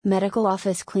Medical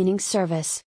Office Cleaning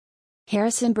Service.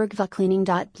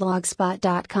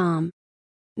 harrisonburgvacleaning.blogspot.com.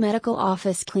 Medical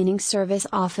Office Cleaning Service.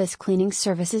 Office cleaning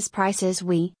services prices.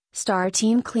 We, Star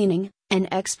Team Cleaning, an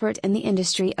expert in the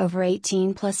industry over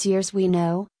 18 plus years. We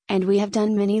know, and we have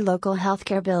done many local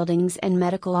healthcare buildings and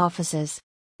medical offices.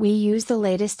 We use the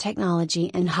latest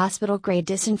technology and hospital-grade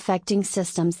disinfecting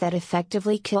systems that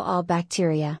effectively kill all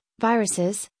bacteria,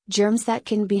 viruses, germs that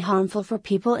can be harmful for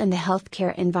people in the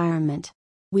healthcare environment.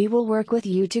 We will work with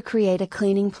you to create a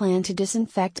cleaning plan to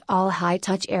disinfect all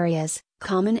high-touch areas,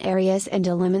 common areas, and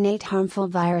eliminate harmful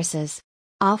viruses.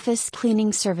 Office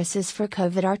cleaning services for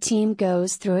COVID. Our team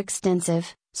goes through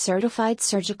extensive, Certified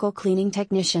Surgical Cleaning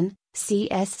Technician,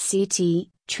 CSCT,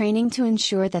 training to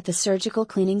ensure that the surgical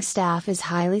cleaning staff is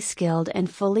highly skilled and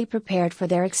fully prepared for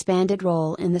their expanded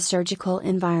role in the surgical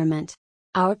environment.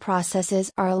 Our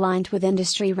processes are aligned with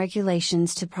industry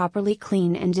regulations to properly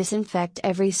clean and disinfect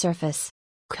every surface.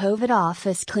 COVID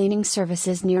office cleaning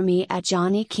services near me at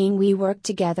Johnny King. We work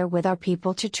together with our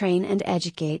people to train and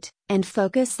educate, and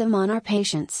focus them on our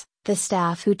patients, the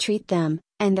staff who treat them,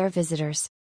 and their visitors.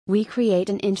 We create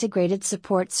an integrated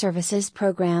support services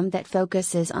program that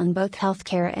focuses on both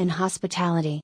healthcare and hospitality.